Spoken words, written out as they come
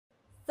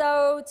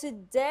So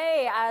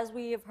today, as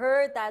we've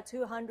heard that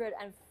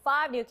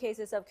 205 new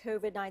cases of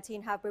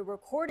COVID-19 have been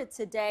recorded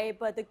today,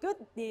 but the good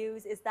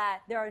news is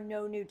that there are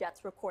no new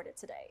deaths recorded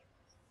today.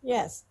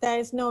 Yes, there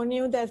is no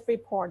new death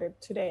reported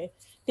today.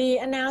 The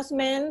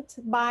announcement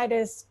by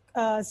the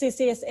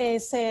CCSA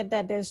said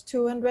that there's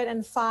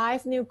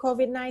 205 new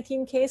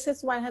COVID-19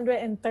 cases,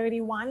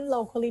 131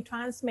 locally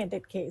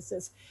transmitted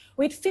cases,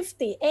 with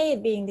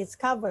 58 being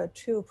discovered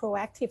through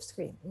proactive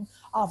screening,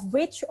 of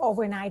which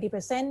over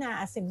 90%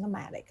 are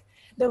asymptomatic.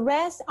 The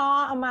rest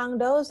are among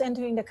those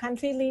entering the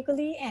country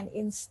legally and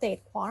in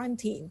state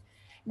quarantine.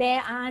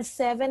 There are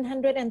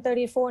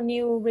 734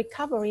 new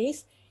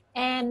recoveries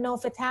and no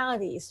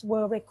fatalities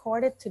were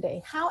recorded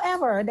today.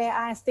 However, there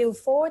are still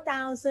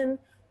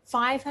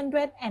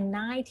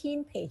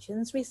 4,519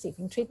 patients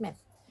receiving treatment.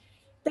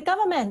 The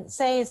government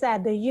says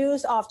that the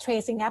use of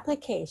tracing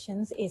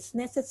applications is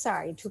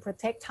necessary to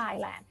protect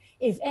Thailand.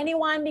 If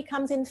anyone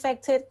becomes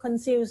infected,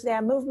 conceals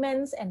their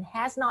movements, and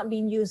has not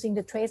been using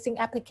the tracing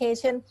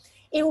application,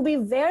 it will be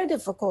very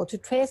difficult to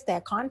trace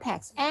their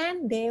contacts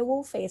and they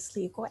will face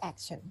legal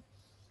action.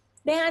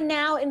 There are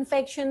now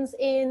infections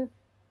in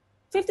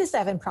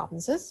 57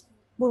 provinces.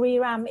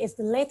 Buriram is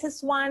the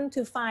latest one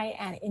to find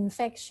an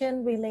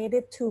infection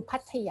related to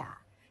Pattaya.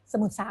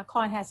 Samut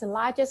Sakhon has the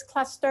largest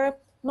cluster,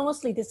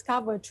 mostly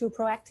discovered through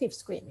proactive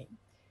screening.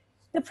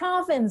 The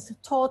province's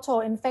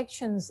total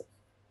infections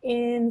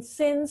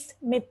since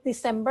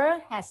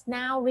mid-December has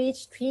now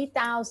reached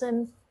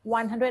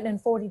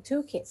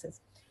 3,142 cases,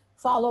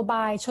 followed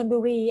by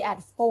Chonburi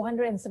at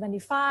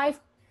 475,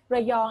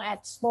 Rayong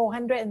at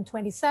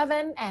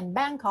 427, and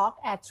Bangkok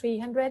at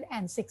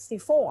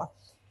 364.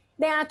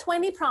 There are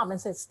 20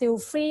 provinces still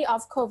free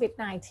of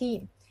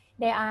COVID-19.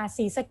 There are ศ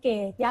รีสะเก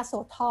ษ ยโส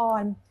ธ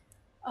ร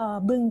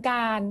บึงก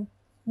าฬ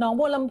หนอง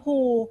บัวลำพู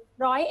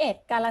ร้อยเอ็ด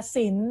กาฬ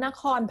สินธุ์ น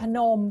ครพน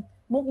ม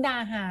มุกดา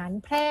หาร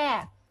แพร่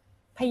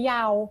พะเย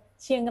า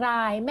เชียงร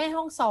าย แม่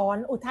ฮ่องสอน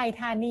อุทัย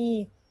ธานี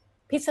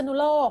พิษณุ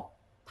โลก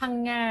พัง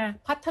งา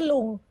พัท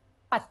ลุง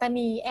ปัตตา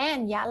นี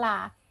and Yala.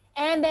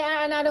 And there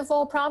are another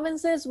 4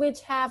 provinces which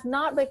have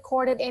not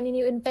recorded any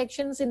new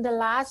infections in the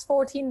last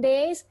 14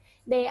 days.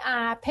 They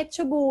are เพชร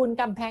บูรณ์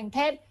กำแพงเพ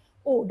ชร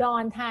อุด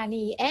รธา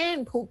นี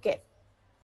and Phuket.